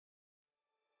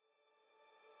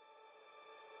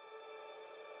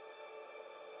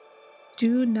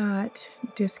Do not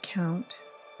discount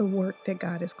the work that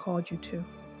God has called you to.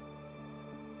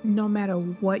 No matter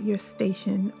what your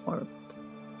station or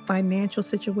financial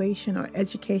situation or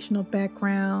educational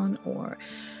background, or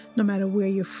no matter where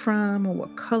you're from or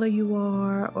what color you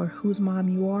are or whose mom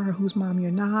you are or whose mom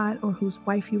you're not or whose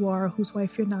wife you are or whose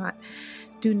wife you're not,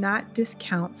 do not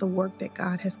discount the work that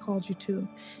God has called you to.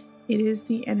 It is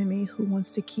the enemy who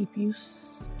wants to keep you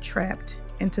trapped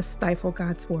and to stifle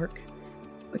God's work.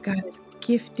 But God has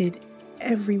gifted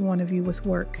every one of you with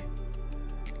work.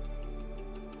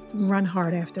 Run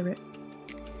hard after it.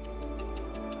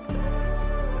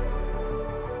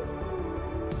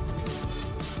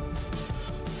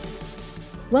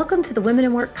 Welcome to the Women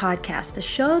in Work podcast, the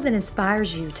show that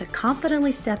inspires you to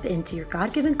confidently step into your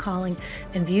God-given calling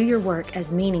and view your work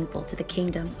as meaningful to the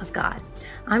kingdom of God.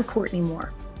 I'm Courtney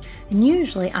Moore, and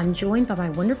usually I'm joined by my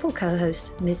wonderful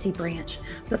co-host, Missie Branch.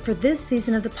 But for this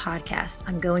season of the podcast,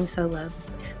 I'm going solo.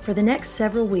 For the next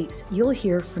several weeks, you'll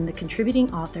hear from the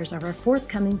contributing authors of our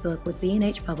forthcoming book with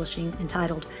B&H Publishing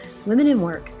entitled Women in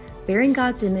Work, Bearing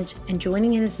God's Image and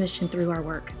Joining in His Mission Through Our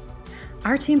Work.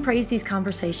 Our team prays these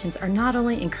conversations are not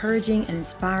only encouraging and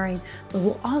inspiring, but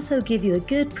will also give you a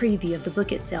good preview of the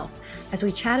book itself as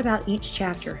we chat about each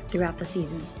chapter throughout the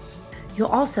season. You'll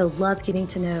also love getting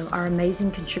to know our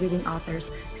amazing contributing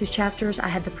authors whose chapters I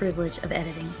had the privilege of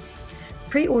editing.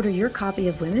 Pre-order your copy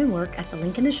of Women in Work at the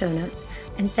link in the show notes,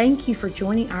 and thank you for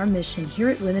joining our mission here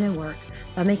at Women in Work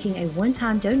by making a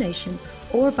one-time donation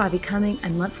or by becoming a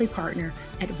monthly partner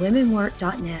at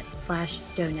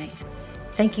womenwork.net/donate.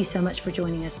 Thank you so much for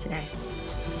joining us today.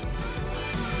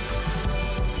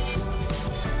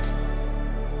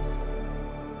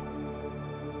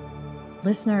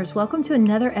 Listeners, welcome to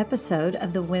another episode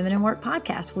of the Women in Work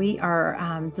podcast. We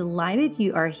are delighted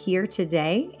you are here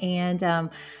today, and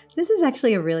this is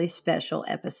actually a really special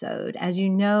episode. As you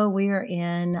know, we are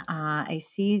in a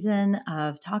season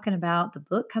of talking about the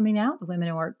book coming out, the Women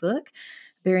in Work book,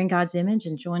 Bearing God's Image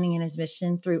and Joining in His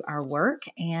Mission Through Our Work.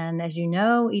 And as you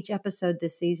know, each episode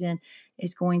this season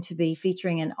is going to be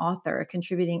featuring an author, a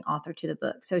contributing author to the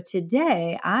book. So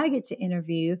today I get to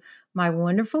interview my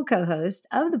wonderful co-host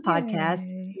of the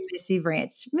podcast, Yay. Missie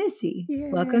Branch. Missie,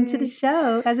 Yay. welcome to the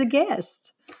show as a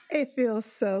guest. It feels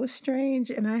so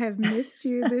strange, and I have missed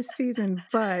you this season,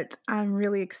 but I'm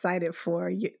really excited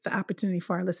for the opportunity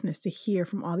for our listeners to hear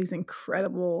from all these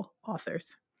incredible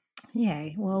authors.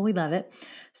 Yay. Well, we love it.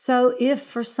 So if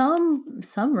for some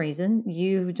reason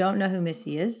you don't know who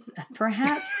Missie is,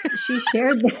 perhaps she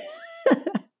shared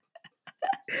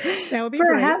That would be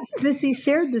perhaps great. Missie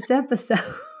shared this episode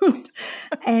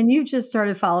and you just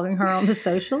started following her on the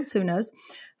socials. Who knows?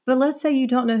 But let's say you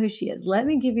don't know who she is. Let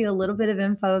me give you a little bit of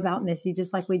info about Missie,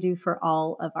 just like we do for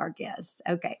all of our guests.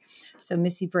 Okay. So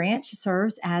Missie Branch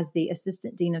serves as the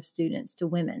Assistant Dean of Students to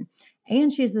Women,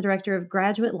 and she is the Director of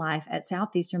Graduate Life at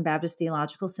Southeastern Baptist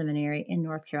Theological Seminary in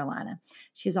North Carolina.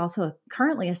 She is also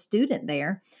currently a student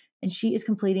there, and she is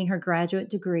completing her graduate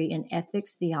degree in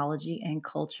Ethics, Theology, and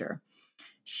Culture.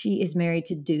 She is married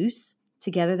to Deuce.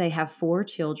 Together they have 4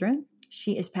 children.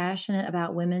 She is passionate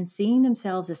about women seeing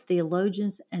themselves as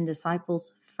theologians and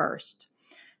disciples first.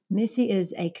 Missie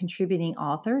is a contributing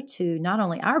author to not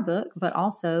only our book, but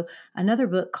also another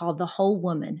book called The Whole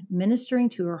Woman, Ministering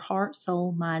to Her Heart,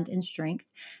 Soul, Mind, and Strength.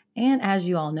 And as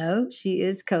you all know, she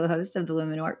is co-host of the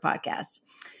Women in Work podcast.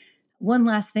 One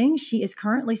last thing, she is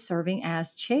currently serving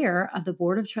as chair of the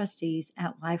Board of Trustees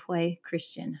at Lifeway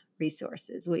Christian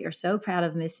Resources. We are so proud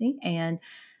of Missie and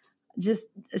just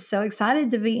so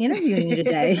excited to be interviewing you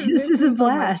today. This is a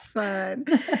blast. So much fun.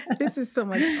 This is so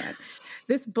much fun.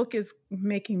 This book is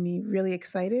making me really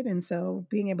excited, and so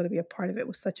being able to be a part of it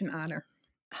was such an honor.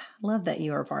 Love that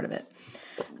you are a part of it.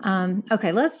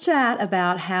 Okay, let's chat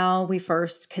about how we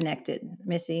first connected,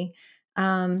 Missie.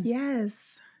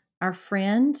 Yes. Our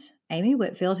friend, Amy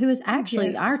Whitfield, who is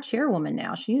actually our chairwoman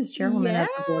now. She is chairwoman of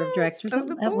the board of directors of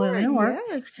the at Women in Work.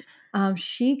 Yes.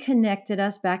 She connected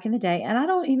us back in the day, and I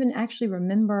don't even actually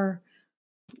remember.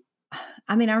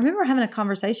 I mean, I remember having a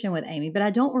conversation with Amy, but I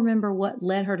don't remember what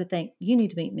led her to think you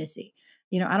need to meet Missie.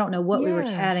 You know, I don't know what we were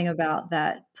chatting about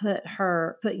that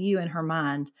put you in her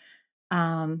mind.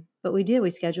 But we did.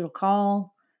 We scheduled a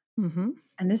call, and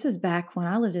this is back when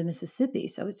I lived in Mississippi,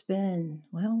 so it's been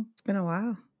a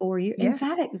while. 4 years. Yes. In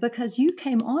fact, because you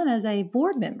came on as a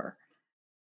board member.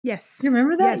 Yes. You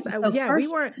remember that?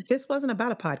 Yes. This wasn't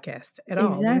about a podcast at all.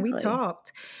 Exactly. When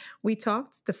we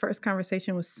talked, the first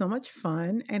conversation was so much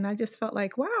fun. And I just felt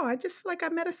like, wow, I just feel like I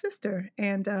met a sister.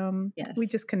 And we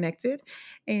just connected.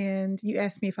 And you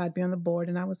asked me if I'd be on the board.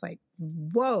 And I was like,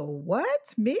 whoa,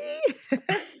 what? Me?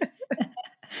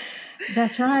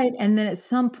 That's right. And then at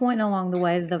some point along the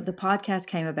way, the podcast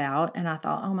came about, and I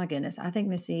thought, oh my goodness, I think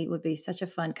Missy would be such a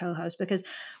fun co-host because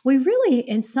we really,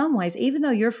 in some ways, even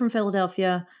though you're from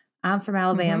Philadelphia, I'm from Hmm.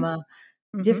 Alabama,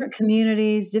 Hmm. different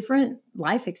communities, different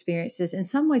life experiences. In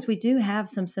some ways, we do have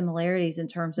some similarities in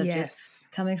terms of just Yes.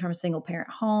 coming from a single parent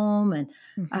home. And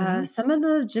Hmm. some of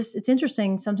it's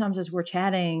interesting sometimes as we're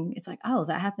chatting, it's like, oh,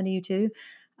 that happened to you too.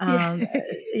 Yeah. Um,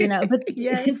 but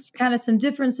Yes. it's kind of some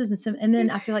differences and then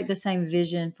I feel like the same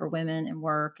vision for women and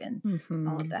work and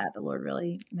all of Hmm. that. The Lord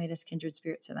really made us kindred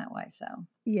spirits in that way. So,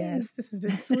 yay. Yes, this has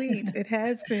been sweet. It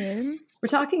has been. We're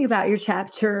talking about your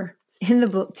chapter in the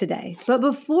book today. But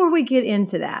before we get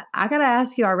into that, I got to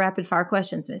ask you our rapid fire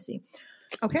questions, Missy.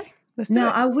 Okay, let's do Now,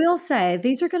 it. I will say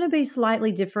these are going to be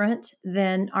slightly different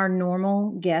than our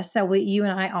normal guests that you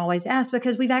and I always ask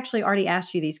because we've actually already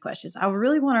asked you these questions. I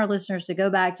really want our listeners to go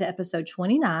back to episode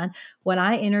 29 when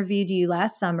I interviewed you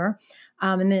last summer.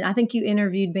 And then I think you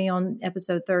interviewed me on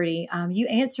episode 30. You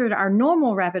answered our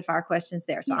normal rapid fire questions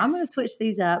there. So I'm going to Yes. switch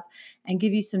these up and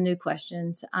give you some new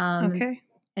questions. Okay.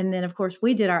 And then, of course,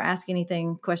 we did our Ask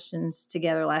Anything questions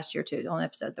together last year, too, on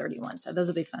episode 31. So those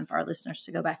will be fun for our listeners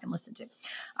to go back and listen to.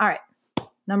 All right.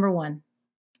 Number one,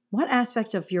 what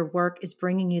aspect of your work is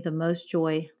bringing you the most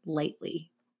joy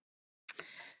lately?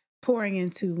 Pouring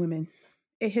into women.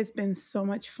 It has been so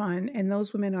much fun. And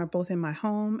those women are both in my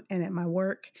home and at my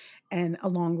work and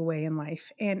along the way in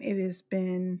life. And it has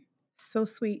been so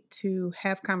sweet to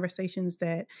have conversations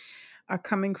that are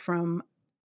coming from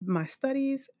my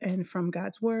studies and from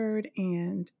God's word.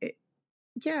 And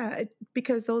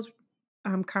because those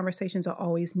conversations are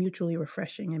always mutually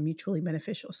refreshing and mutually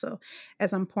beneficial. So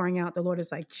as I'm pouring out, the Lord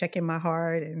is like checking my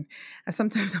heart, and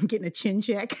sometimes I'm getting a chin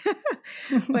check.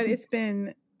 But it's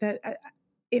been that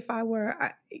if I were,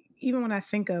 even when I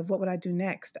think of what would I do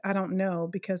next, I don't know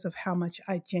because of how much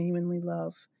I genuinely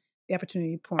love the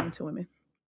opportunity to pour into women.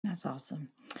 That's awesome.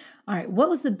 All right. What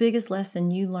was the biggest lesson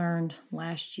you learned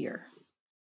last year?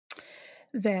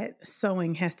 That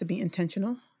sowing has to be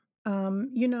intentional.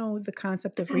 The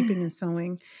concept of reaping and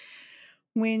sowing.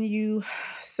 When you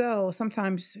sow,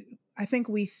 sometimes I think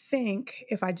we think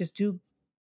if I just do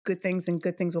good things and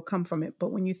good things will come from it.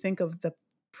 But when you think of the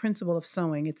principle of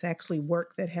sowing, it's actually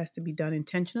work that has to be done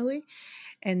intentionally.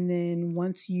 And then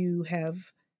once you have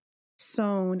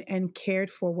sown and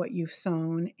cared for what you've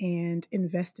sown and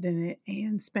invested in it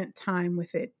and spent time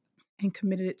with it and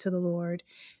committed it to the Lord,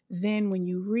 then when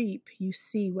you reap, you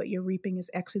see what you're reaping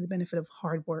is actually the benefit of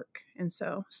hard work. And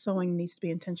so sowing needs to be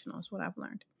intentional, is what I've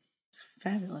learned.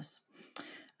 Fabulous.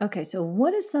 Okay. So,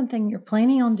 what is something you're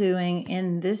planning on doing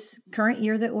in this current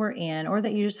year that we're in, or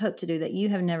that you just hope to do that you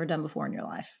have never done before in your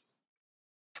life?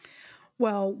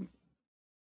 Well,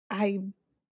 I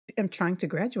am trying to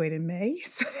graduate in May.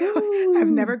 So I've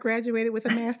Woo! never graduated with a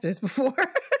master's before.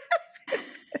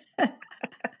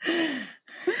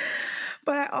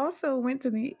 But I also went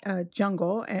to the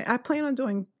jungle, and I plan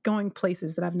on going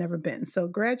places that I've never been. So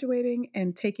graduating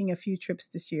and taking a few trips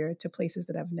this year to places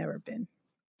that I've never been.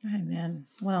 Amen.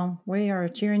 Well, we are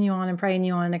cheering you on and praying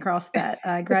you on across that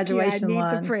Yeah, I graduation need the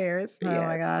line. prayers. Oh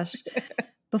my Yes. gosh.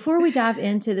 Before we dive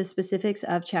into the specifics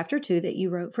of chapter 2 that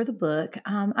you wrote for the book,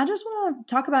 I just want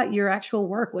to talk about your actual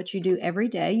work, what you do every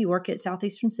day. You work at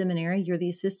Southeastern Seminary. You're the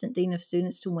assistant dean of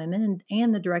students to women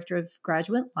and the director of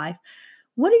graduate life.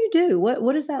 What do you do?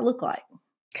 What does that look like?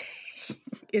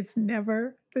 It's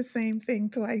never the same thing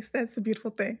twice. That's the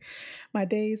beautiful thing. My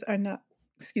days are not,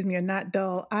 excuse me, are not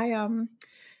dull. I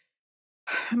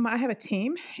have a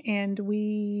team, and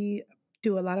we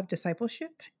do a lot of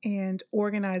discipleship and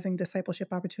organizing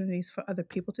discipleship opportunities for other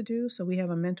people to do. So we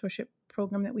have a mentorship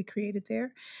program that we created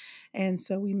there. And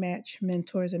so we match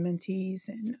mentors and mentees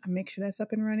and make sure that's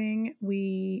up and running.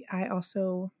 I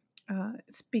also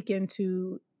speak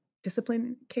into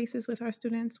discipline cases with our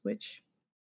students, which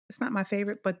it's not my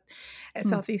favorite, but at Hmm.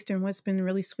 Southeastern, what's been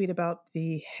really sweet about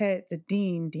the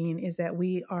dean, is that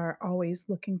we are always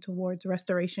looking towards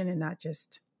restoration and not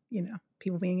just,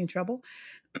 people being in trouble.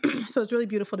 So it's really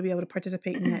beautiful to be able to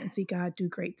participate in that and see God do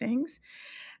great things.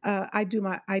 I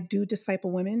do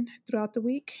disciple women throughout the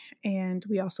week, and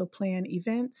we also plan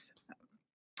events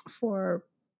for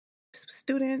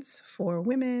students, for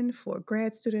women, for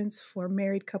grad students, for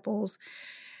married couples.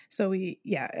 So it's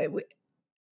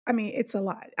a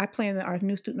lot. I plan our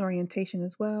new student orientation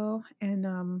as well,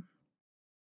 and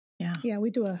Yeah. yeah, we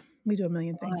do a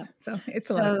million things. So it's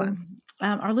a lot of So, fun.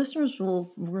 our listeners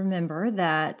will remember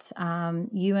that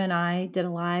you and I did a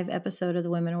live episode of the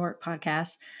Women at Work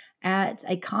podcast at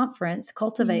a conference,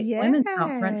 Cultivate Women's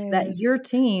Conference, that Yes, your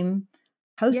team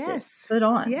hosted, yes, put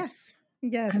on. yes. I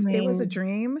Yes, it was a mean,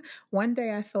 dream. One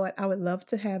day I thought I would love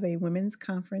to have a women's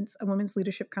conference, a women's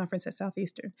leadership conference at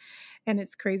Southeastern. And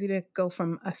it's crazy to go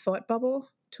from a thought bubble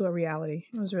to a reality.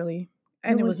 It was really, it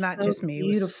and it was was not so just me.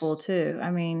 beautiful too.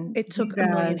 I mean, It you took a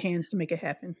million guys, hands to make it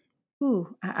happen.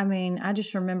 ooh, I mean, I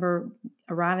just remember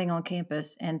arriving on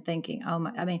campus and thinking, oh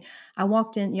my, I mean, I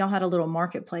walked in, y'all had a little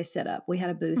marketplace set up. We had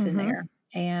a booth in Hmm. there,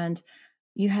 and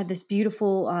you had this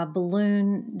beautiful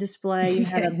balloon display. You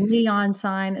had a Yes. neon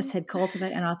sign that said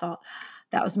cultivate. And I thought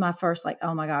that was my first, like,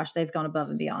 oh my gosh, they've gone above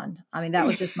and beyond. I mean, that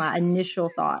was just my Yes. initial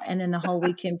thought. And then the whole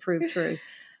weekend proved true.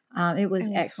 It It was was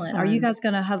excellent. Are you fun. guys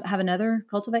going to have another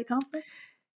cultivate conference?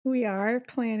 We are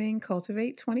planning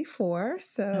Cultivate 24,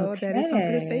 so that is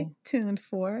something to Okay. stay tuned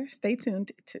for. Stay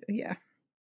tuned to, yeah,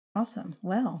 Awesome.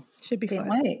 Well, should be can't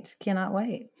fun. wait. Cannot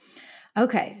wait.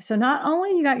 Okay. So not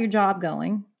only you got your job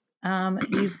going,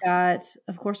 you've got,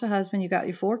 of course, a husband, you got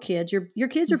your 4 kids. Your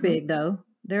kids are Hmm. big though.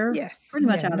 They're Yes, pretty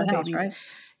much yeah, out of no the house, babies. right?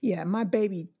 Yeah, my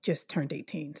baby just turned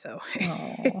 18, so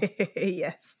Oh.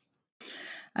 yes.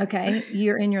 Okay.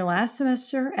 You're in your last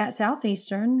semester at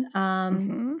Southeastern.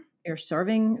 Mhm. You're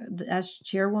serving as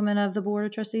chairwoman of the board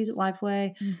of trustees at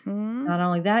Lifeway. Mhm. Not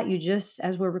only that, you just,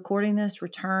 as we're recording this,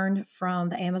 returned from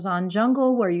the Amazon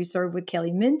jungle where you served with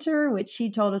Kelly Minter, which she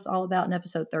told us all about in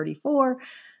episode 34.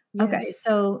 Okay, Yes.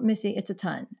 so Missy, it's a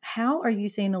ton. How are you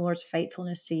seeing the Lord's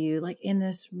faithfulness to you, like in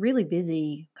this really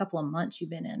busy couple of months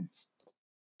you've been in?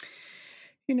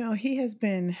 You know, it has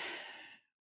been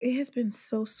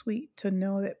so sweet to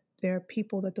know that there are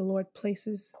people that the Lord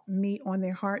places me on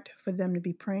their heart for them to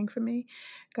be praying for me.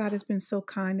 God has been so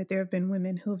kind that there have been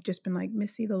women who have just been like,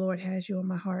 Missy, the Lord has you on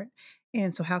my heart.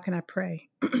 And so, how can I pray?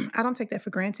 I don't take that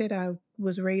for granted. I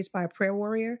was raised by a prayer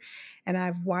warrior and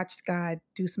I've watched God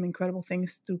do some incredible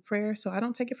things through prayer. So, I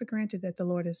don't take it for granted that the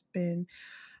Lord has been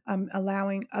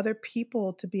allowing other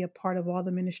people to be a part of all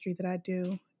the ministry that I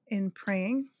do in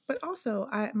praying. But also,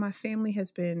 my family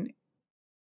has been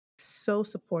so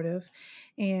supportive.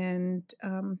 And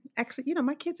actually, you know,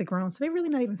 my kids are grown, so they're really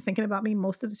not even thinking about me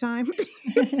most of the time.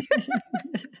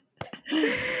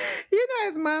 You know,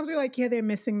 as moms, we're like, yeah, they're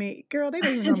missing me. Girl, they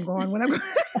don't even know I'm gone when I'm gone.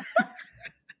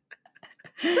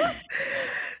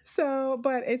 So,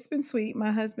 but it's been sweet.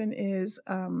 My husband is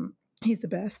he's the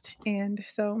best. And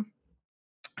so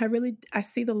I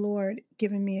see the Lord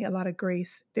giving me a lot of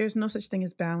grace. There's no such thing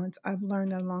as balance. I've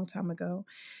learned that a long time ago.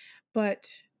 But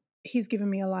he's given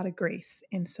me a lot of grace.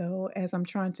 And so as I'm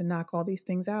trying to knock all these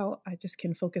things out, I just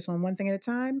can focus on one thing at a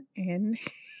time. And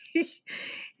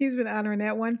he's been honoring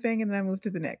that one thing. And then I move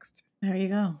to the next. There you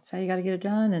go. That's how you got to get it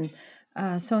done.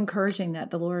 And so encouraging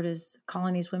that the Lord is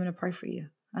calling these women to pray for you.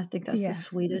 I think that's the Yeah, it's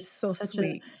sweetest, so such a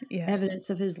sweet. Yes. evidence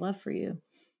of his love for you.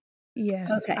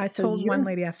 Yes. Okay, I so told one you're,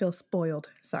 lady I feel spoiled.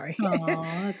 Sorry.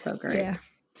 oh, that's so great. Yeah,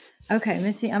 Okay,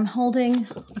 Missy, I'm holding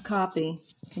a copy.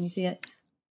 Can you see it?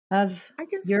 Of I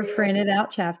can see your it. printed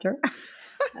out chapter.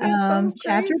 It's so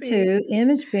Chapter crazy. 2,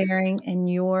 image bearing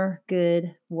and your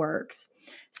good works.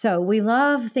 So we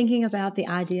love thinking about the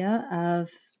idea of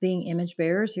being image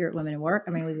bearers here at Women in Work.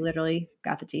 I mean, we literally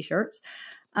got the t-shirts.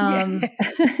 Yes.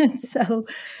 So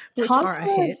Which talk are a to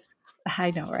hit. us.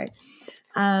 I know, right?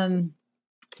 Um,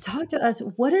 talk to us.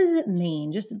 What does it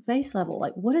mean, just base level?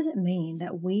 Like, what does it mean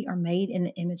that we are made in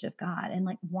the image of God? And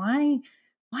like, why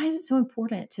is it so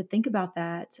important to think about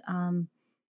that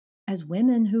as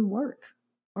women who work,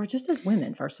 or just as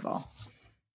women, first of all?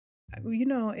 You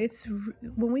know,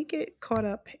 when we get caught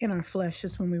up in our flesh,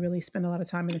 is when we really spend a lot of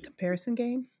time in the comparison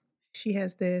game. She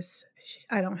has this,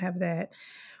 I don't have that,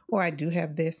 or I do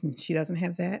have this, and she doesn't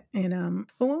have that. And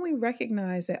but when we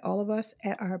recognize that all of us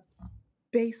at our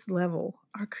base level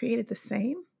are created the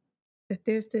same, that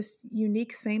there's this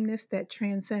unique sameness that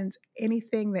transcends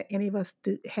anything that any of us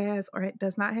has or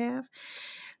does not have,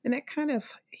 and that kind of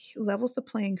levels the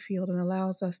playing field and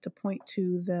allows us to point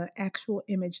to the actual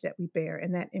image that we bear.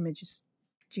 And that image is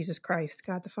Jesus Christ,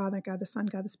 God the Father, God the Son,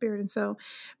 God the Spirit. And so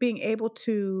being able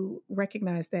to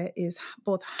recognize that is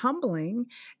both humbling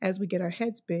as we get our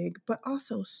heads big, but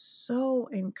also so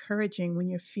encouraging when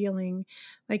you're feeling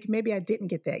like maybe I didn't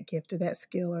get that gift or that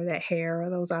skill or that hair or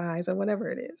those eyes or whatever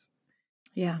it is.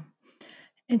 Yeah.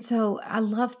 And so I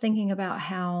love thinking about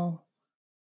how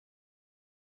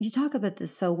you talk about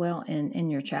this so well in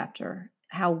your chapter,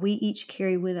 how we each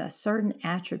carry with us certain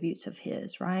attributes of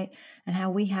his, right? And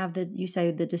how we have you say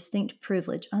the distinct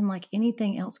privilege, unlike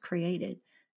anything else created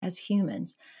as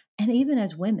humans. And even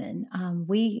as women,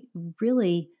 we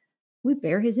really, we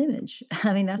bear his image.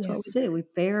 I mean, that's what we Yes. do. We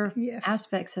bear Yes.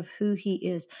 aspects of who he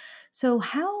is. So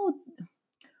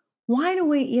why do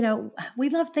we, we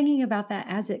love thinking about that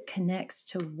as it connects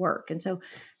to work. And so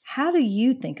how do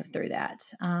you think of through that?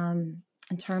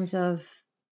 in terms of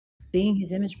being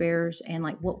his image bearers and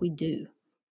like what we do.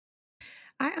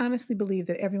 I honestly believe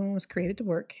that everyone was created to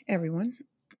work, everyone.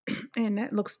 And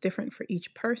that looks different for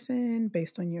each person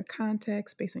based on your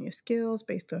context, based on your skills,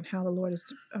 based on how the Lord has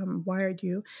wired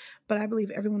you. But I believe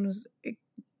everyone was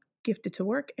gifted to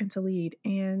work and to lead.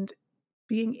 And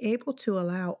being able to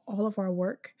allow all of our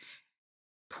work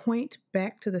point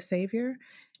back to the Savior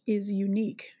is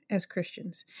unique as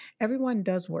Christians. Everyone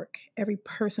does work, every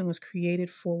person was created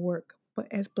for work. But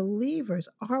as believers,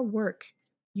 our work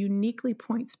uniquely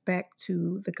points back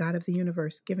to the God of the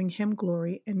universe, giving him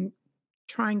glory and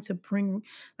trying to bring,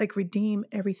 like, redeem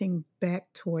everything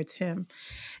back towards him.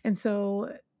 And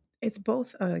so it's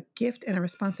both a gift and a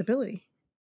responsibility,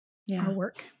 our Yeah.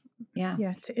 work. Yeah.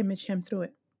 Yeah, to image him through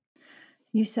it.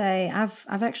 You say, I've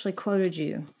actually quoted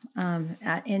you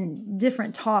in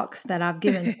different talks that I've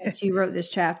given since you wrote this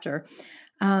chapter.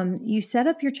 You set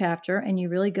up your chapter and you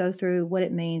really go through what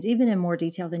it means, even in more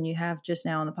detail than you have just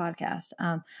now on the podcast.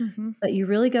 Hmm. But you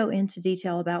really go into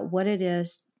detail about what it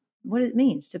is, what it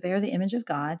means to bear the image of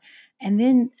God. And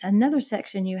then another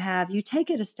section you take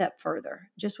it a step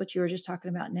further, just what you were just talking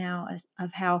about now,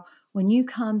 of how when you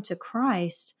come to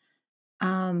Christ,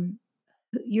 um,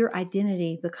 your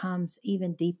identity becomes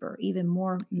even deeper, even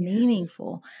more Yes.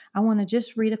 meaningful. I want to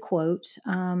just read a quote.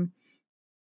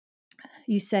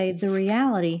 You say, the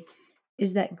reality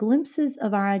is that glimpses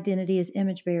of our identity as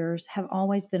image bearers have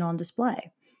always been on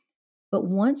display. But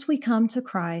once we come to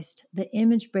Christ, the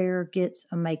image bearer gets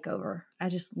a makeover. I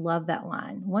just love that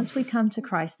line. Once we come to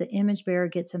Christ, the image bearer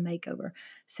gets a makeover.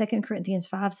 2 Corinthians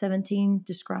 5:17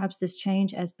 describes this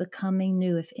change as becoming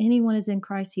new. If anyone is in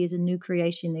Christ, he is a new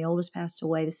creation. The old has passed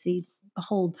away.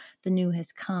 Behold, the new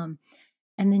has come.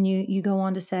 And then you go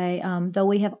on to say, though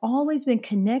we have always been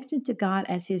connected to God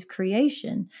as his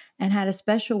creation and had a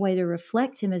special way to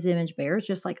reflect him as image bearers,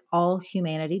 just like all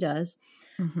humanity does,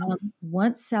 Hmm.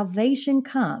 once salvation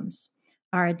comes,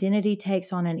 our identity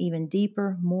takes on an even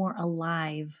deeper, more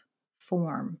alive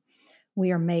form.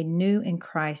 We are made new in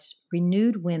Christ,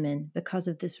 renewed women because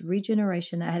of this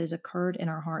regeneration that has occurred in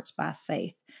our hearts by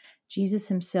faith. Jesus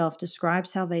himself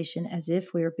describes salvation as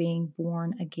if we are being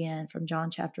born again from John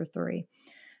chapter 3.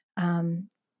 Um,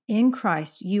 in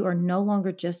Christ, you are no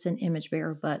longer just an image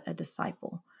bearer, but a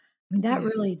disciple. I mean, that Yes.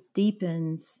 really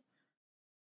deepens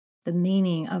the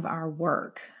meaning of our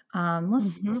work.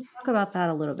 Let's Hmm. talk about that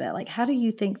a little bit. Like, how do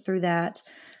you think through that?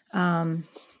 Um,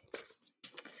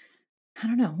 I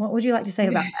don't know. What would you like to say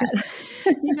about that?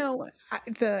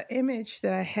 The image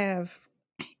that I have,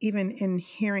 even in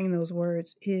hearing those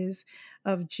words, is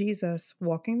of Jesus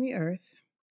walking the earth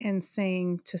and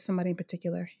saying to somebody in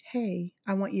particular, "Hey,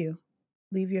 I want you.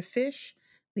 Leave your fish,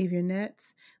 leave your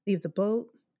nets, leave the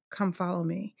boat, come follow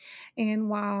me." And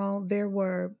while there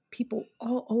were people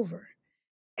all over,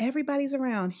 everybody's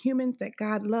around, humans that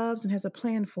God loves and has a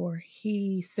plan for,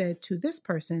 he said to this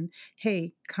person,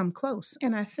 "Hey, come close."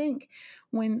 And I think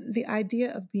when the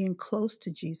idea of being close to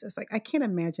Jesus, like, I can't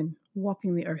imagine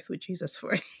walking the earth with Jesus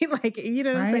for like, you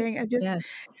know what I'm Right? saying? Yes.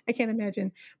 I can't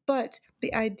imagine. But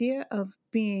the idea of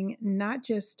being not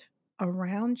just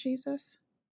around Jesus,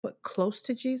 but close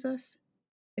to Jesus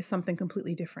is something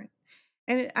completely different.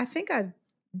 And I think I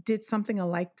did something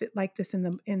like this in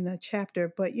the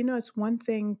chapter, but it's one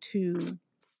thing to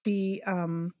be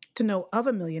to know of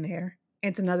a millionaire,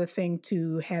 and it's another thing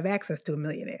to have access to a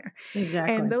millionaire. And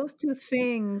Exactly. those two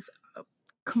things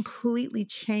completely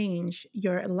change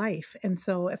your life. And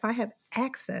so if I have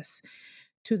access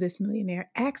to this millionaire,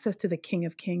 access to the King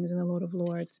of Kings and the Lord of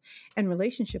Lords, and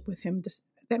relationship with him,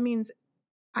 that means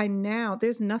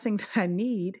there's nothing that I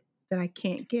need that I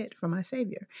can't get from my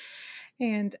Savior.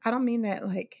 And I don't mean that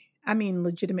like, I mean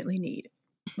legitimately need.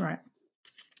 Right.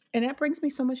 And that brings me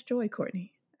so much joy,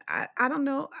 Courtney. I don't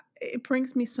know. It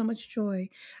brings me so much joy.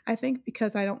 I think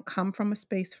because I don't come from a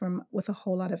space with a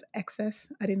whole lot of excess.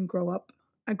 I didn't grow up.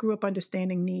 I grew up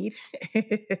understanding need.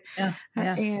 Yeah.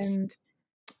 Yeah. And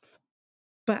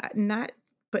but not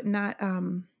but not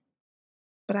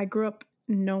but I grew up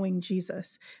knowing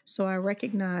Jesus. So I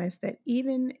recognize that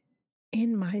even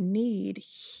in my need,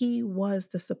 he was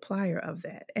the supplier of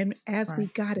that. And as we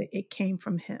Right. got it, it came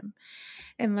from him.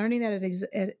 And learning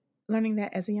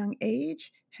that as a young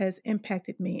age has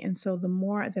impacted me. And so the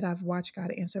more that I've watched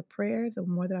God answer prayer, the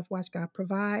more that I've watched God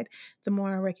provide, the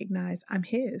more I recognize I'm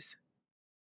his.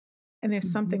 And there's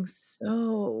Mhm. something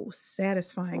so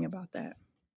satisfying about that.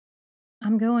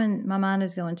 My mind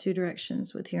is going two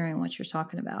directions with hearing what you're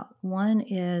talking about. One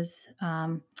is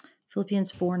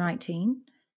Philippians 4:19,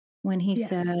 when he Yes.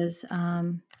 says,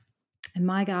 and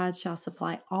my God shall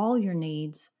supply all your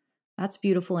needs That's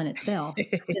beautiful in itself.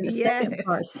 But then the second Yes.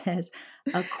 part says,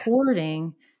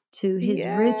 according to his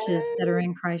riches that are Yes.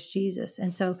 in Christ Jesus.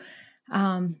 And so,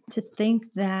 to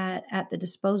think that at the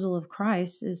disposal of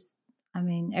Christ is, I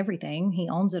mean, everything. He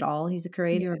owns it all. He's the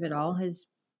creator of it Yes. all. He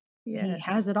Yes.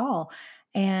 has it all.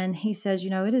 And he says,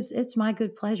 it's my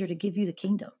good pleasure to give you the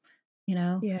kingdom, you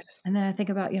know? Yes. And then I think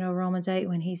about, Romans 8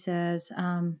 when he says,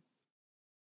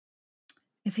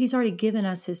 if he's already given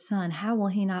us his son, how will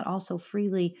he not also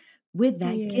freely with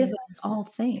that give us Yes. all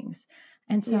things?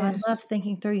 And so I love Yes.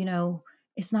 thinking through,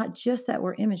 it's not just that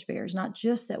we're image bearers, not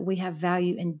just that we have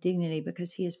value and dignity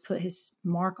because he has put his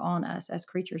mark on us as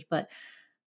creatures, but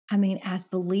I mean, as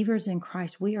believers in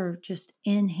Christ, we are just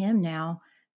in him now.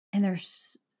 And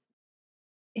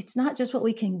it's not just what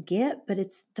we can get, but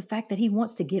it's the fact that he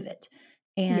wants to give it.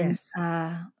 And Yes.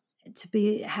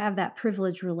 have that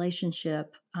privileged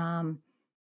relationship,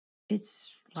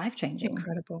 it's life changing.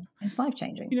 Incredible. It's life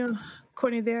changing. You know,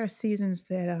 Courtney, there are seasons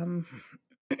that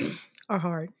are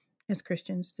hard as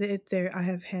Christians. I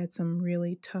have had some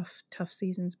really tough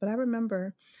seasons, but I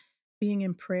remember being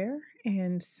in prayer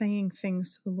and saying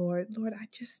things to the Lord. Lord, I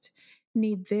just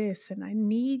need this, and I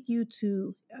need you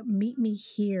to meet me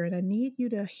here, and I need you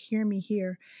to hear me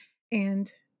here.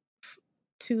 And f-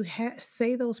 to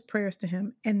say those prayers to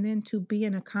him, and then to be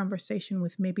in a conversation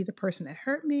with maybe the person that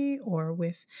hurt me or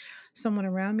with someone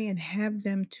around me, and have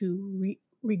them to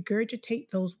regurgitate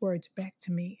those words back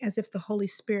to me as if the Holy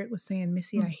Spirit was saying,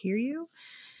 Missy, I Mm, hear you,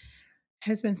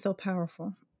 has been so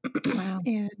powerful. wow.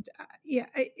 And yeah,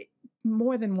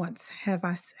 more than once have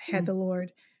had Mm, the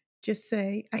Lord just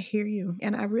say, I hear you.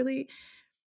 And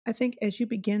I think as you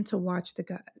begin to watch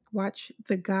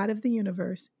the God of the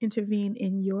universe intervene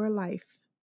in your life,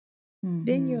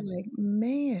 then you're mhm. like,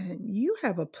 man, you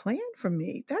have a plan for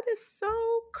me. That is so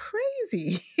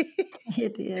crazy.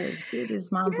 It is. It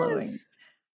is mind blowing. Yes.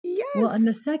 Well, and Yes.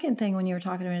 the second thing when you were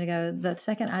talking a minute ago, the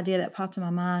second idea that popped in my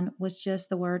mind was just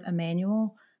the word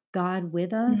Emmanuel, God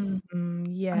with us.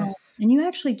 Yes. And you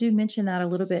actually do mention that a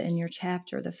little bit in your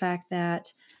chapter, the fact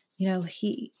that,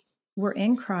 we're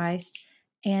in Christ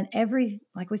and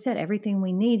like we said, everything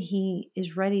we need, he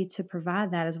is ready to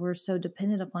provide that as we're so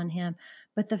dependent upon him.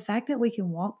 But the fact that we can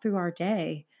walk through our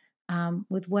day,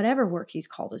 with whatever work he's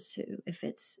called us to, if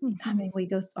it's, I Mhm. mean, we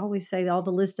always say all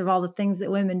the list of all the things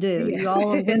that women do. You Yes.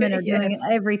 all women are doing Yes.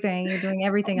 everything. You're doing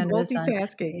everything under the sun.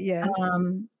 Multitasking. Yes.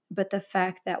 But the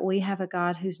fact that we have a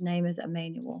God whose name is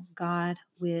Emmanuel, God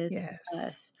with Yes.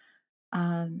 us,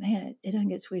 man, it doesn't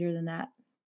get sweeter than that.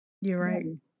 You're right.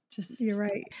 Um, You're just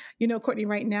right. Courtney,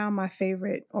 right now, my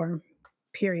favorite, or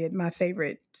period, my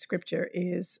favorite scripture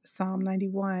is Psalm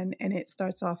 91. And it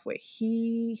starts off with,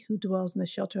 He who dwells in the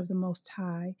shelter of the Most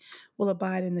High will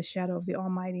abide in the shadow of the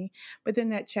Almighty. But then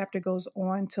that chapter goes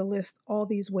on to list all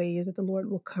these ways that the Lord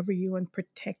will cover you and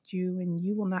protect you, and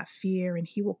you will not fear, and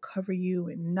He will cover you,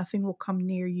 and nothing will come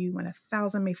near you, and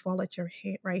 1,000 may fall at your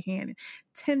right hand, and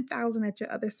 10,000 at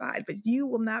your other side, but you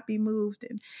will not be moved.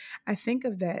 And I think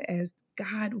of that as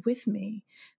God with me,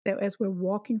 that as we're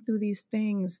walking through these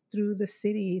things, through the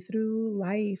city, through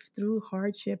life, through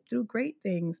hardship, through great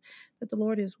things, that the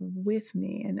Lord is with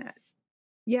me. And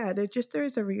yeah, there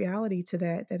is a reality to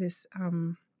that. That is,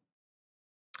 I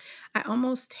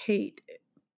almost hate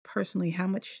personally how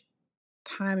much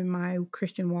time in my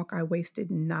Christian walk I wasted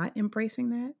not embracing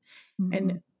that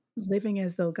and mhm, living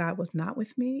as though God was not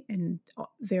with me and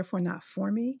therefore not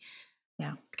for me,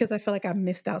 yeah. because I feel like I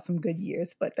missed out some good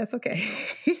years, but that's okay.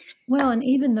 Well, and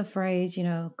even the phrase,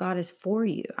 "God is for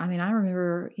you." I mean, I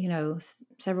remember,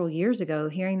 several years ago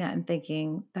hearing that and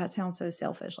thinking, "That sounds so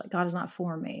selfish, like, God is not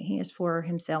for me. He is for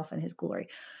himself and his glory."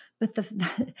 But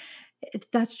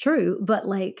that's true, but,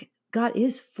 like, God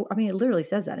is for I mean, it literally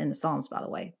says that in the Psalms, by the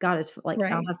way. God is like,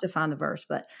 I'll Right. have to find the verse,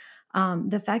 but,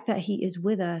 the fact that he is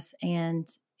with us and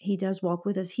he does walk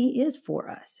with us, he is for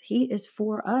us. He is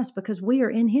for us because we are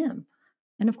in him,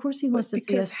 and of course, he wants But to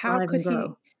see because us how thrive could and grow.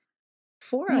 he,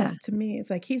 for Yeah, us, to me,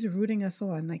 it's like he's rooting us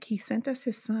on. Like he sent us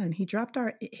his son. He dropped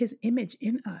his image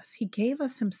in us. He gave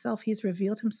us himself. He's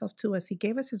revealed himself to us. He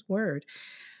gave us his word.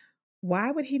 Why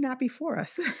would he not be for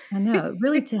us? I know,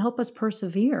 really to help us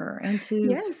persevere and to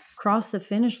Yes. cross the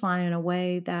finish line in a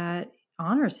way that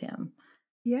honors him.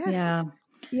 Yes. Yeah.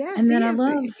 Yes, And then he I is.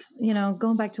 love,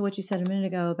 going back to what you said a minute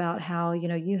ago about how,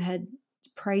 you had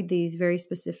prayed these very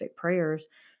specific prayers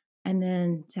and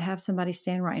then to have somebody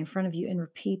stand right in front of you and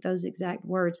repeat those exact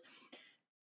words.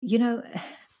 You know,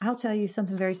 I'll tell you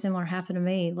something very similar happened to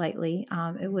me lately.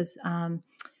 It was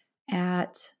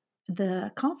at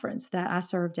the conference that I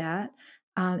served at.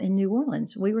 in New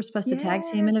Orleans. We were supposed to tag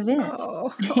team an Yes. event.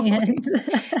 Oh, And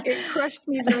it crushed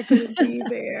me that I couldn't be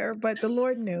there, but the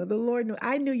Lord knew. The Lord knew.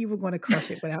 I knew you were gonna crush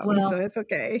it without me, so well, it's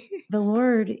okay. the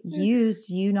Lord used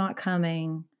you not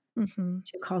coming Mhm.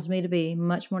 to cause me to be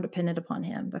much more dependent upon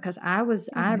him, because I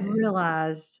Amen.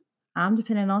 realized I'm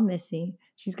dependent on Missy.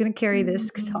 She's going to carry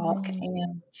this talk, Mm.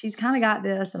 and she's kind of got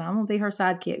this, and I'm going to be her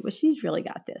sidekick, but she's really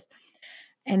got this.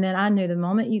 And then I knew the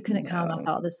moment you couldn't come, I No.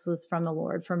 thought this was from the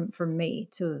Lord, from me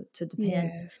to depend.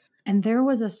 Yes. And there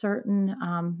was a certain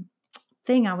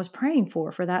thing I was praying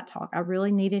for that talk. I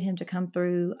really needed him to come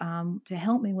through to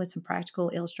help me with some practical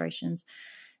illustrations,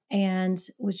 and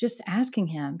was just asking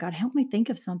him, God, help me think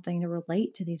of something to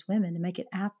relate to these women to make it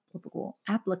applicable.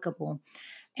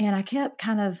 And I kept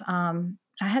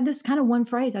I had this kind of one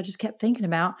phrase I just kept thinking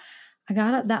about. I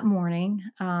got up that morning,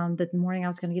 the morning I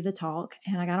was going to give the talk,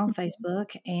 and I got on Mhm.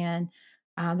 Facebook, and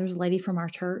there's a lady from our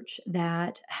church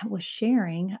that was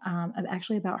sharing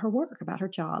actually about her work, about her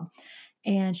job.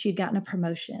 And she'd gotten a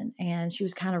promotion, and she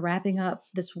was kind of wrapping up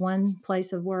this one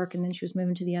place of work, and then she was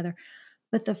moving to the other.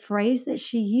 But the phrase that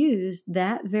she used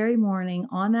that very morning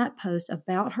on that post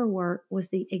about her work was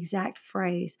the exact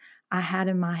phrase I had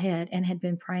in my head and had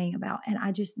been praying about. And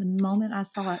I just, the moment I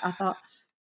saw it, I thought,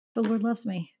 the Lord loves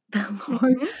me. The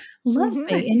Lord Mhm. loves Mhm.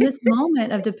 me in this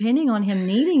moment of depending on Him,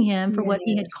 needing Him for what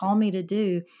He had called Yes. me to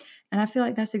do. And I feel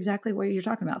like that's exactly what you're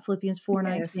talking about. Philippians Yes.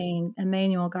 4:19,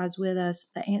 Emmanuel, God's with us,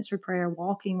 the answered prayer,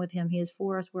 walking with Him. He is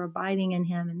for us. We're abiding in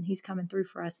Him, and He's coming through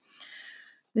for us.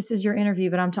 This is your interview,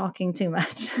 but I'm talking too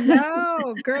much.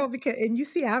 No, girl, because and you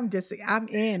see, I'm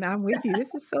in, I'm with you.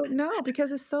 This is so no,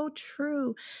 because it's so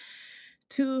true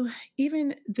to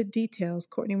even the details,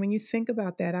 Courtney. When you think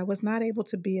about that, I was not able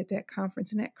to be at that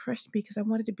conference, and that crushed me because I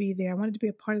wanted to be there. I wanted to be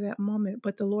a part of that moment,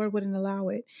 but the Lord wouldn't allow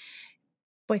it.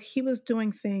 But He was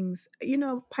doing things.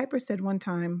 Piper said one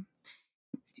time,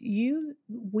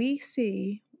 we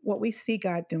see what we see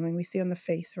God doing, we see on the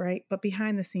face, right? But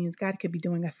behind the scenes, God could be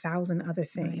doing 1,000 other Oh,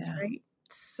 things, yeah. right?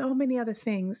 So many other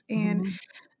things. And Mhm.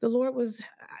 the Lord was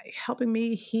helping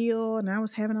me heal, and I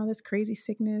was having all this crazy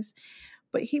sickness,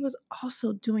 but He was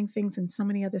also doing things in so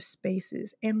many other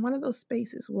spaces. And one of those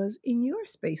spaces was in your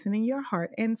space and in your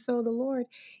heart. And so the Lord,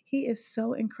 He is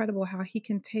so incredible how He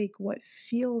can take what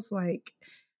feels like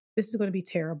this is going to be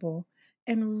terrible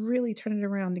and really turn it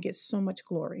around to get so much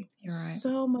glory. You're right.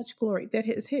 So much glory that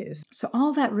is His. So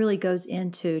all that really goes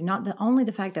into not the only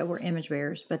the fact that we're image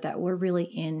bearers, but that we're really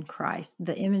in Christ.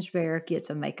 The image bearer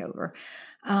gets a makeover.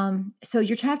 So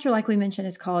your chapter, like we mentioned,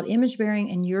 is called "Image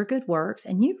Bearing and Your Good Works,"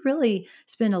 and you really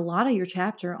spend a lot of your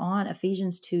chapter on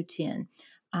Ephesians 2:10.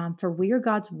 For we are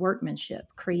God's workmanship,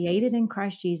 created in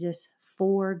Christ Jesus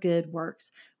for good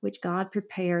works, which God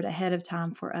prepared ahead of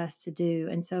time for us to do.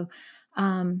 And so,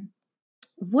 um,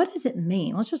 what does it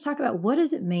mean? Let's just talk about what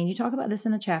does it mean? You talk about this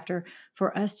in the chapter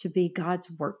for us to be God's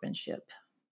workmanship.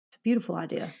 It's a beautiful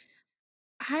idea.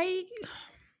 I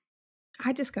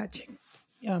I just got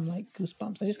like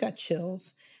goosebumps. I just got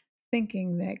chills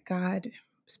thinking that God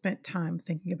spent time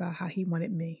thinking about how He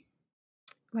wanted me.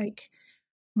 Like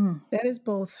Mm, that is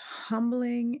both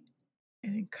humbling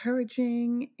and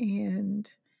encouraging and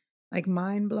like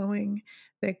mind blowing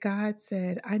that God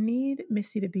said, I need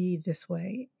Missy to be this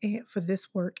way for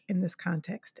this work in this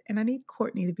context. And I need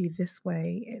Courtney to be this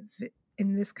way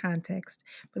in this context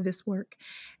for this work.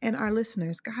 And our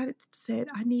listeners, God said,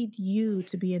 I need you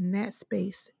to be in that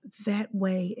space that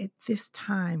way at this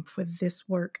time for this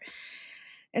work.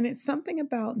 And it's something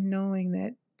about knowing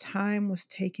that time was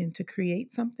taken to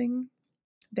create something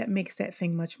that makes that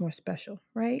thing much more special,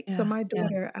 right? So yeah,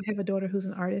 yeah. I have a daughter who's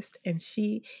an artist, and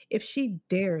if she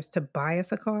dares to buy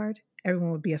us a card,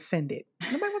 everyone would be offended.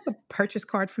 Nobody wants a purchase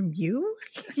card from you.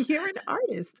 You're an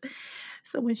artist.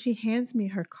 So when she hands me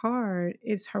her card,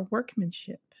 it's her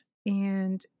workmanship,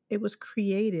 and it was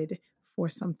created for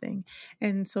something.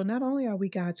 And so not only are we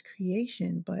God's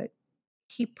creation, but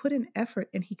He put an effort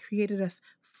and He created us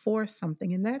for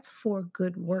something, and that's for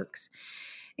good works.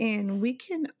 And we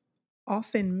can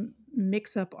often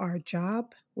mix up our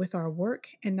job with our work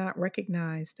and not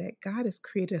recognize that God has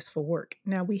created us for work.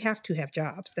 Now, we have to have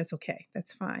jobs. That's okay.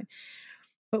 That's fine.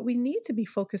 But we need to be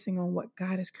focusing on what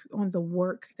God is on the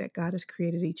work that God has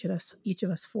created each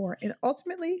of us for. And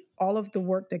ultimately, all of the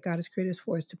work that God has created us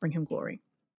for is to bring him glory.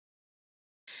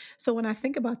 So when I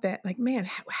think about that, like, man,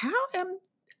 how am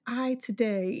I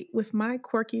today with my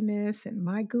quirkiness and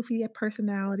my goofy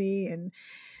personality and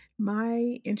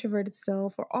my introverted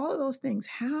self or all of those things,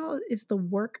 how is the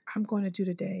work I'm going to do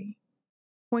today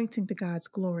pointing to God's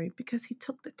glory? Because He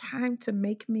took the time to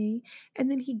make me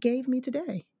and then He gave me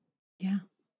today. Yeah.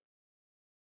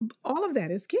 All of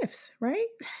that is gifts, right?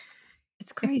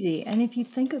 It's crazy. And if you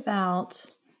think about,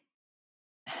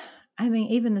 I mean,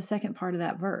 even the second part of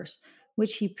that verse,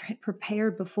 which he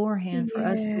prepared beforehand for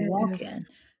us to walk Yes. in.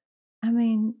 I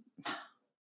mean,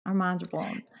 our minds are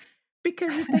blown.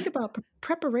 Because you think about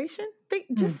preparation, think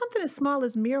just Mm, something as small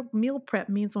as meal prep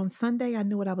means on Sunday, I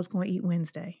knew what I was going to eat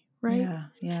Wednesday, right? yeah,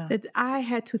 yeah, That I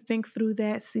had to think through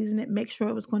that, season it, make sure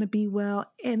it was going to be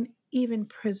well, and even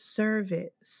preserve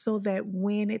it so that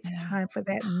when it's yeah. time for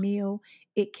that meal,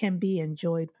 it can be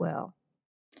enjoyed well.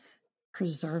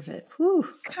 Preserve it. Whew.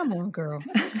 Come on, girl.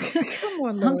 Come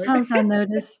on, Lord. Sometimes I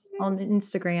notice on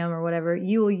Instagram or whatever,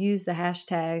 you will use the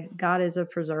hashtag God is a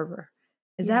preserver.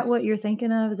 Is that what Yes, you're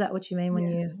thinking of? Is that what you mean when yes.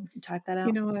 you type that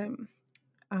You out? know,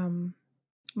 um,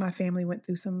 my family went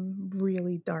through some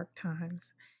really dark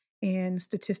times, and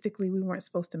statistically, we weren't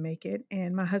supposed to make it.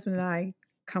 And my husband and I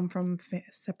come from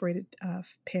separated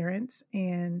parents,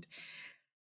 and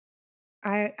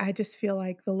I just feel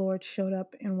like the Lord showed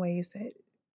up in ways that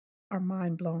are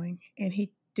mind blowing, and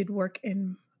He did work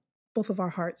in both of our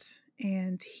hearts,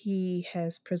 and He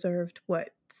has preserved what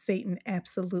Satan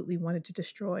absolutely wanted to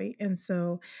destroy. And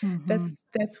so Mhm.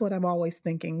 that's what I'm always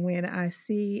thinking when I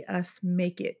see us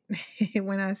make it.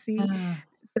 When I see Ah,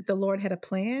 that the Lord had a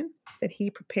plan that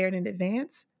He prepared in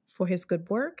advance for His good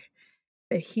work,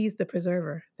 that He's the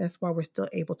preserver. That's why we're still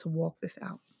able to walk this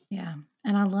out. yeah.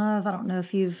 And I don't know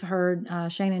if you've heard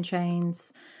Shane and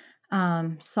Shane's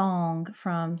song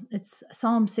from, it's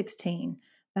Psalm 16.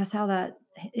 That's how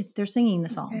they're singing the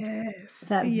Psalms. Yes,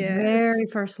 That yes, very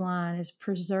first line is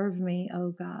 "Preserve me,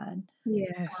 O God."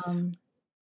 yes, Um,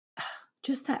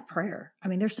 just that prayer. I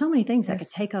mean, there's so many things that could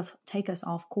yes, take us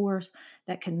off course,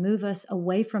 that can move us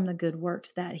away from the good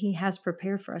works that He has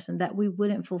prepared for us, and that we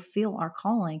wouldn't fulfill our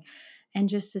calling. And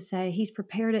just to say, He's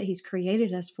prepared it, He's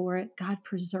created us for it. God,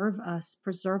 preserve us,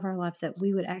 preserve our lives, that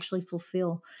we would actually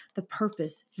fulfill the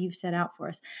purpose You've set out for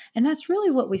us. And that's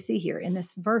really what we see here in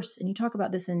this verse. And you talk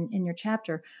about this in your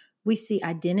chapter. We see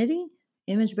identity,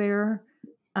 image bearer,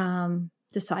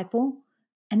 disciple,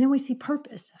 and then we see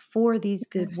purpose for these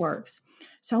good yes. works.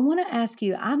 So I want to ask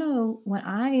you, I know when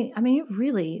I mean, it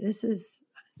really, this is,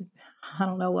 I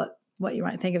don't know what you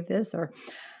might think of this, or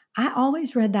I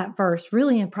always read that verse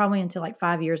really and probably until like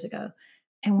 5 years ago.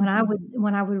 And Hmm.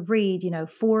 when I would read,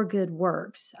 for good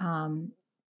works,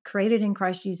 created in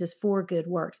Christ Jesus for good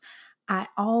works, I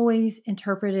always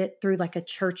interpret it through like a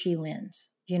churchy lens.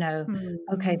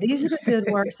 Okay, Hmm. these are the good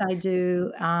works I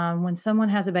do when someone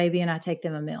has a baby and I take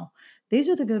them a meal. These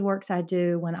are the good works I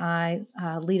do when I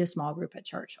lead a small group at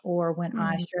church, or when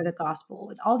I Hmm. share the gospel,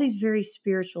 with all these very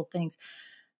spiritual things.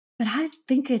 But I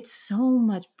think it's so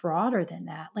much broader than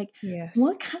that. Like, Yes,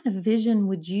 what kind of vision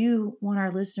would you want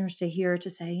our listeners to hear, to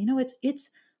say, it's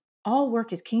all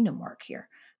work is kingdom work here.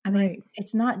 I mean, right.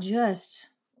 it's not just,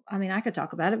 I mean, I could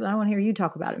talk about it, but I want to hear you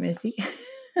talk about it, Missy.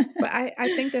 But I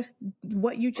think that's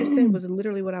what you just said was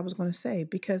literally what I was going to say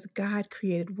because God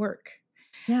created work.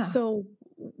 Yeah. So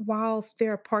while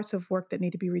there are parts of work that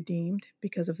need to be redeemed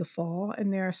because of the fall,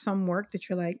 and there are some work that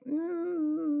you're like,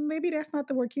 maybe that's not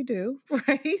the work you do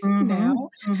right now, Mhm.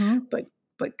 Mhm.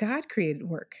 but God created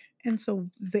work, and so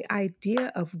the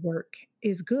idea of work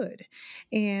is good,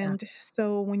 Yeah. and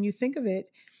so when you think of it,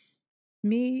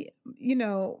 me,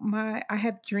 my I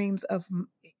have dreams of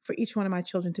for each one of my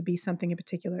children to be something in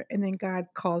particular, and then God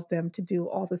calls them to do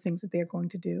all the things that they're going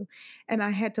to do. And I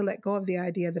had to let go of the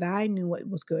idea that I knew what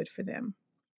was good for them,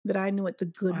 that I knew what the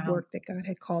good Wow. work that God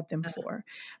had called them Yeah. for,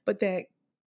 but that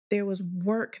there was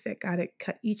work that God had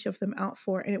cut each of them out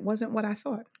for, and it wasn't what I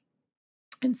thought.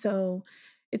 And so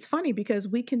it's funny because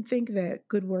we can think that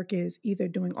good work is either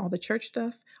doing all the church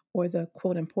stuff or the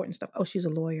quote important stuff. Oh, she's a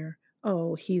lawyer.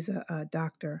 Oh, he's a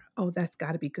doctor. Oh, that's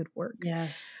got to be good work.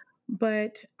 Yes.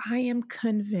 But I am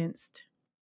convinced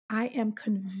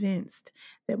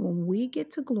that when we get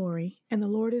to glory and the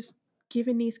Lord is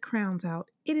giving these crowns out,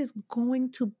 it is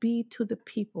going to be to the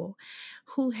people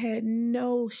who had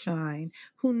no shine,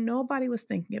 who nobody was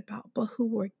thinking about, but who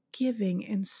were giving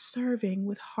and serving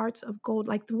with hearts of gold,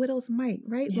 like the widow's mite,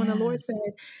 right? When the Lord Yes. said,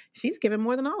 she's giving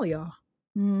more than all of y'all.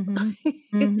 Mhm.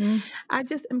 Mhm. I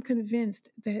just am convinced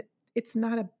that it's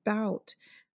not about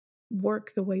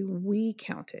work the way we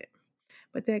count it,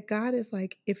 but that God is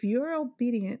like, if you're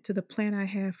obedient to the plan I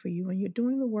have for you and you're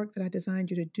doing the work that I designed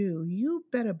you to do, you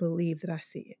better believe that I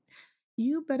see it.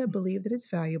 You better believe that it's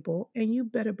valuable and you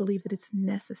better believe that it's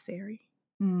necessary.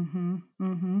 Mhm.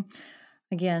 Mhm.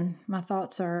 Again, my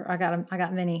thoughts are, I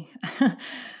got many.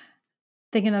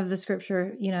 Thinking of the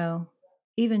scripture,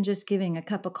 even just giving a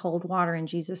cup of cold water in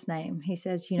Jesus' name, He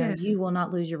says, Yes, you will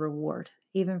not lose your reward,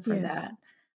 even for yes, that.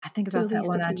 I think to the about that least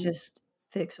when of I these. just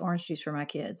fix orange juice for my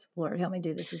kids. Lord, help me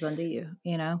do this as unto you,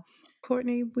 you know?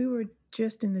 Courtney, we were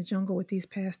just in the jungle with these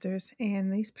pastors,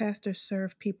 and these pastors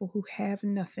serve people who have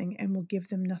nothing and will give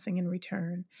them nothing in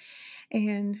return.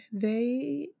 And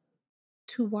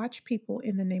to watch people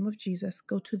in the name of Jesus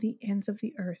go to the ends of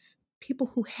the earth, people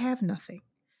who have nothing,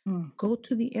 Mm, go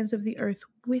to the ends of the earth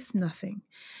with nothing,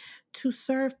 to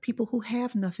serve people who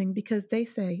have nothing because they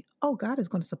say, oh, God is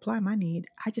going to supply my need.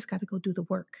 I just got to go do the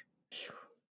work. phew,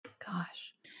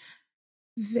 gosh.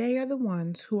 They are the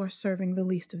ones who are serving the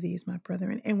least of these, my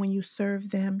brethren. And when you serve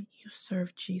them, you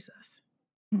serve Jesus.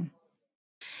 Mm,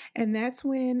 And that's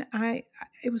when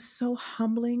it was so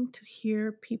humbling to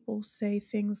hear people say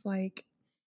things like,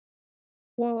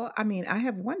 well, I mean, I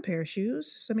have one pair of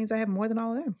shoes, so it means I have more than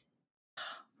all of them.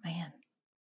 man,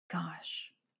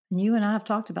 gosh. You and I have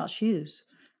talked about shoes.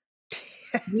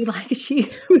 We Yes. like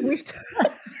shoes. We've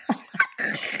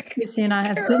Missy and I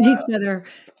have sent each Girl. other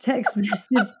text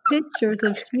message pictures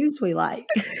of shoes we like.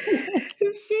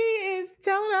 She is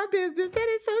telling our business. That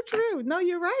is so true. No,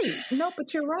 you're right. No,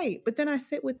 but you're right. But then I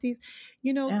sit with these,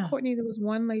 Yeah. Courtney, there was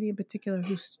one lady in particular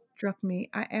who struck me.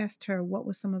 I asked her what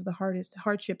was some of the hardest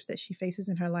hardships that she faces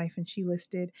in her life, and she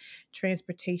listed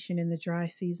transportation in the dry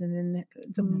season and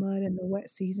the Mm, mud in the wet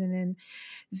season and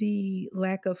the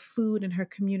lack of food in her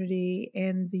community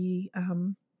and the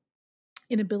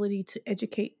inability to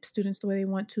educate students the way they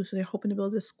want to. So they're hoping to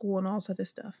build a school and all this other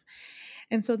stuff.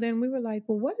 And so then we were like,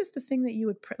 well, what is the thing that you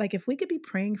would like if we could be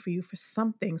praying for you for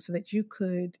something so that you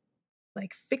could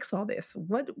like fix all this?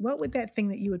 What would that thing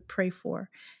that you would pray for?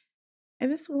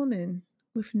 And this woman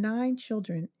with 9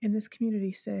 children in this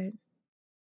community said,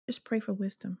 just pray for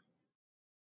wisdom.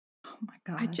 oh my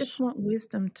I just gosh. want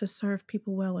wisdom to serve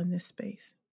people well in this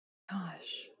space.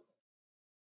 Gosh.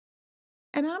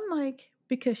 And I'm like,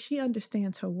 because she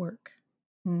understands her work.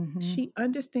 Mhm. She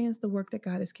understands the work that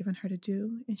God has given her to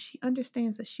do, and she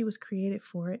understands that she was created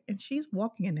for it, and she's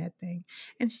walking in that thing.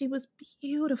 And she was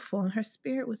beautiful, and her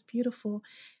spirit was beautiful.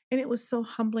 And it was so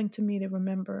humbling to me to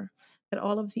remember that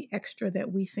all of the extra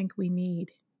that we think we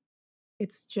need,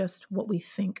 it's just what we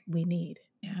think we need.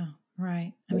 Yeah,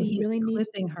 right. I What mean, we he's really need.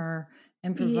 equipping her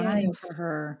and providing for Yes,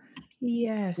 her with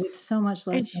yes. so much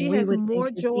less And than she we has would think more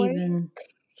is joy. even.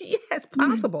 Yes,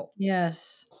 possible.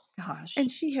 Yes. Gosh. And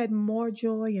she had more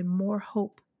joy and more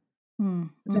hope Mm,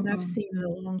 than I've mm-mm. seen in a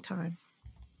long time.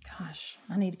 Gosh,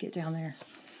 I need to get down there.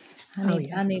 Oh, I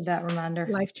yeah. need that reminder.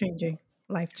 Life changing.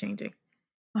 Life changing.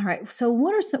 All right. So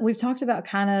what are some we've talked about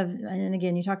kind of, and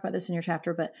again, you talk about this in your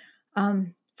chapter, but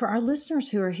for our listeners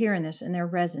who are hearing this and they're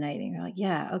resonating, they're like,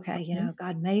 yeah, okay, Mhm.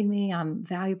 God made me, I'm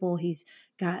valuable. He's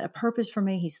got a purpose for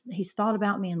me. He's thought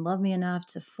about me and loved me enough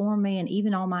to form me and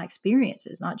even all my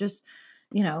experiences, not just,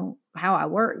 how I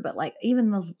work, but like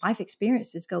even the life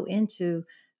experiences go into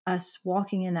us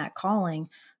walking in that calling,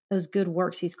 those good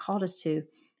works he's called us to.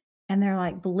 And they're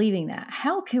like believing that.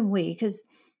 Because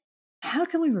how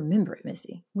can we remember it,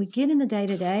 Missy? We get in the day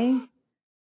to day,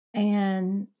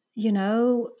 and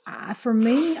for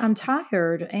me, I'm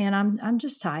tired, and I'm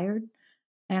just tired,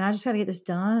 and I just got to get this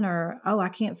done, or oh, I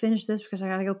can't finish this because I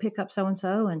got to go pick up so and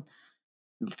so, and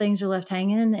things are left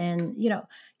hanging, and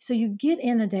so you get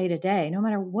in the day to day, no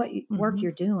matter what work Mhm.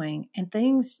 you're doing, and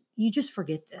things you just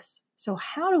forget this. So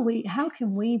how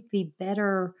can we be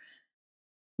better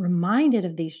reminded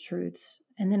of these truths,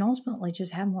 and then ultimately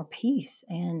just have more peace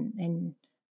and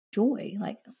joy?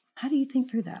 Like, how do you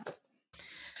think through that?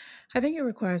 I think it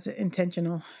requires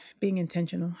being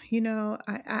intentional.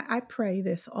 I pray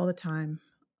this all the time.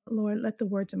 Lord, let the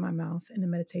words of my mouth and the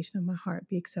meditation of my heart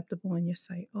be acceptable in your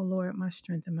sight. Oh Lord, my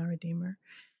strength and my redeemer.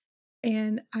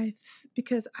 And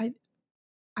because I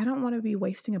don't want to be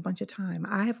wasting a bunch of time.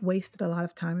 I have wasted a lot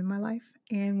of time in my life.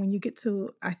 And when you get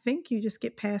to, I think you just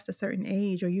get past a certain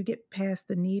age or you get past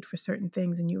the need for certain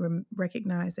things and you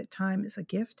recognize that time is a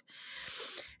gift.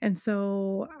 And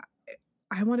so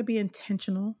I want to be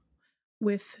intentional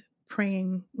with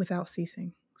praying without ceasing.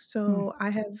 Mm, So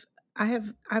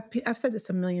I've said this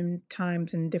a million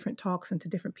times in different talks and to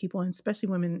different people, and especially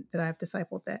women that I've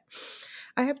discipled, that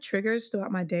I have triggers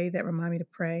throughout my day that remind me to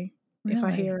pray. really? If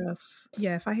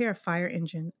I hear a fire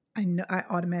engine, I know I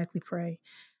automatically pray.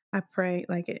 I pray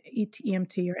like an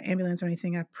EMT or ambulance or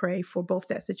anything. I pray for both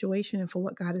that situation and for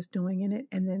what God is doing in it,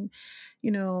 and then,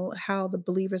 how the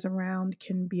believers around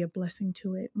can be a blessing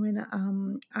to it. When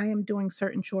I am doing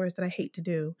certain chores that I hate to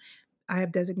do, I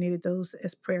have designated those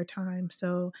as prayer time.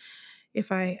 So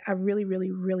if I really,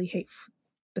 really, really hate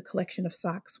the collection of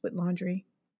socks with laundry,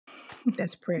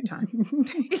 that's prayer time.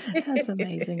 That's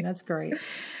amazing. That's great.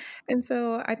 And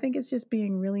so I think it's just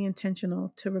being really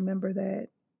intentional to remember that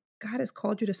God has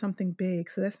called you to something big.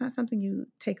 So that's not something you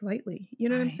take lightly. You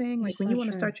know what I'm Right. saying? You're Like when so you want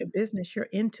to true. start your business, you're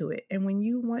into it. And when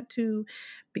you want to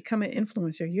become an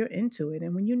influencer, you're into it.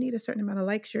 And when you need a certain amount of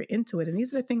likes, you're into it. And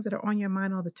these are the things that are on your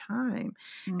mind all the time.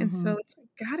 And Hmm. so it's like,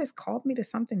 God has called me to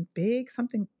something big,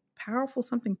 something powerful,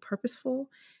 something purposeful.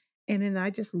 And then I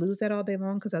just lose that all day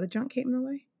long because other junk came in the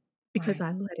way because Right.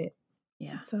 I let it.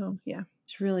 Yeah. So yeah,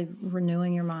 It's really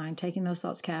renewing your mind, taking those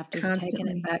thoughts captives, taking it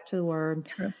constantly, back to the word.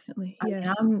 constantly. I mean,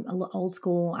 Yes. I'm old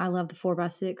school. I love the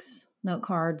 4x6 note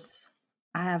cards.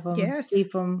 I have them, Yes.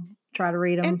 keep them, try to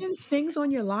read And them. then things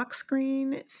on your lock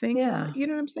screen, things, Yeah. you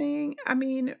know what I'm saying? I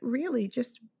mean, really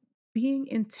just being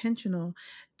intentional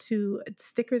to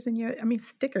stickers in your, I mean,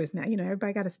 stickers now,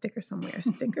 everybody got a sticker somewhere.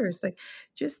 Stickers, like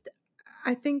just,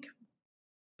 I think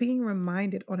being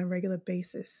reminded on a regular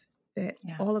basis that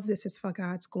Yeah. all of this is for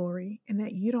God's glory and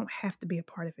that you don't have to be a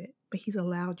part of it, but He's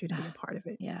allowed you to be a Ah, part of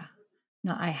it. yeah.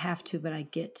 No, I have to, but I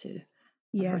get to. I've heard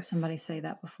Yes. somebody say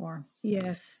that before.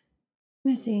 Yes.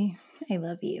 Missy, I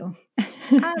love you.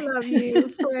 I love you,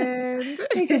 friend.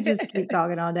 We could just keep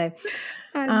talking all day.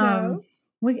 I Um, know.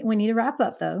 we need to wrap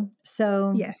up though.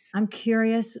 So Yes. I'm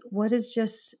curious, what is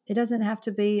just, it doesn't have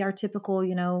to be our typical,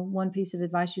 one piece of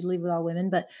advice you'd leave with all women,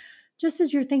 but just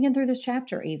as you're thinking through this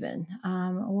chapter, even,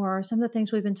 or some of the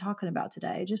things we've been talking about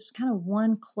today, just kind of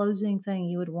one closing thing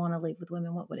you would want to leave with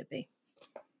women, what would it be?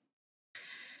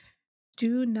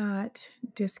 Do not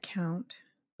discount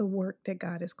the work that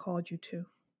God has called you to.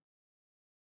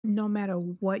 No matter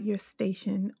what your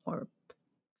station or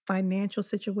financial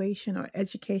situation or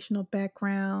educational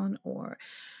background, or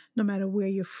no matter where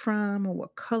you're from or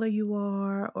what color you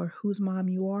are or whose mom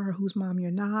you are or whose mom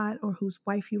you're not or whose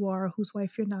wife you are or whose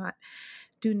wife you're not,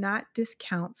 do not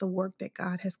discount the work that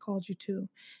God has called you to.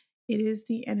 It is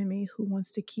the enemy who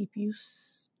wants to keep you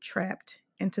trapped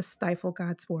and to stifle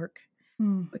God's work.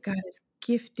 Hmm. But God has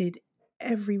gifted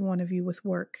every one of you with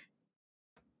work.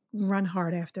 Run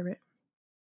hard after it.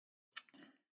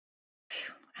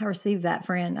 I received that,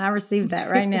 friend. I received that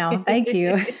right now. Thank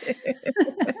you.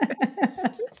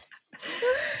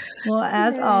 Well,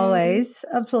 as Yay. always,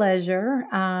 a pleasure.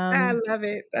 I love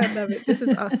it. I love it. This is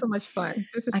so much fun.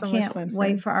 This is I so much can't fun, wait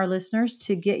friend. for our listeners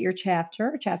to get your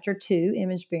chapter 2,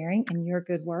 image bearing, and your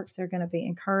good works. They're going to be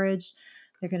encouraged.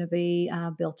 They're going to be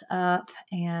built up,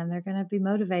 and they're going to be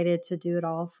motivated to do it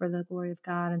all for the glory of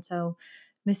God. And so,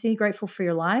 Missy, grateful for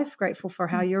your life, grateful for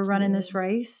how Thank you're running you. this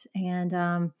race,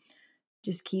 and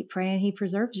just keep praying He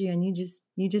preserves you, and you just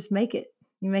make it.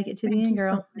 You make it to the Thank end, you so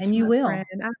girl, much, and you my friend.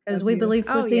 will, I because love we you. believe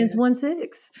Oh, Philippians yeah.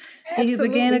 1:6. He who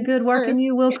began a Absolutely. good work Yes. in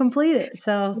you will complete it.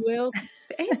 So Well,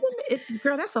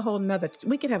 girl, that's a whole nother,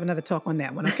 we could have another talk on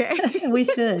that one, okay? we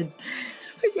should.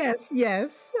 Yes,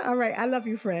 yes. All right. I love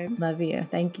you, friend. Love you.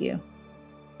 Thank you.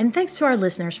 And thanks to our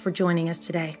listeners for joining us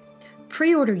today.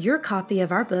 Pre-order your copy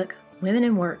of our book, Women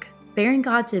in Work, Bearing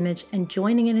God's Image and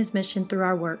Joining in His Mission Through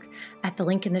Our Work, at the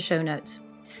link in the show notes.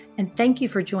 And thank you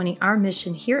for joining our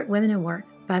mission here at Women in Work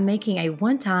by making a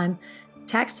one-time,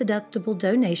 tax-deductible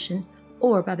donation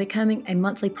or by becoming a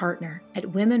monthly partner at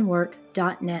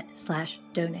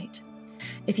womenwork.net/donate.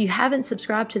 If you haven't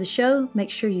subscribed to the show, make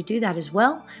sure you do that as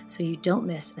well so you don't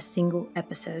miss a single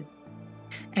episode.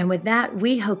 And with that,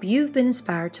 we hope you've been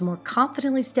inspired to more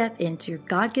confidently step into your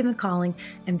God-given calling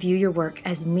and view your work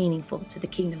as meaningful to the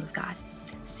kingdom of God.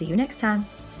 See you next time.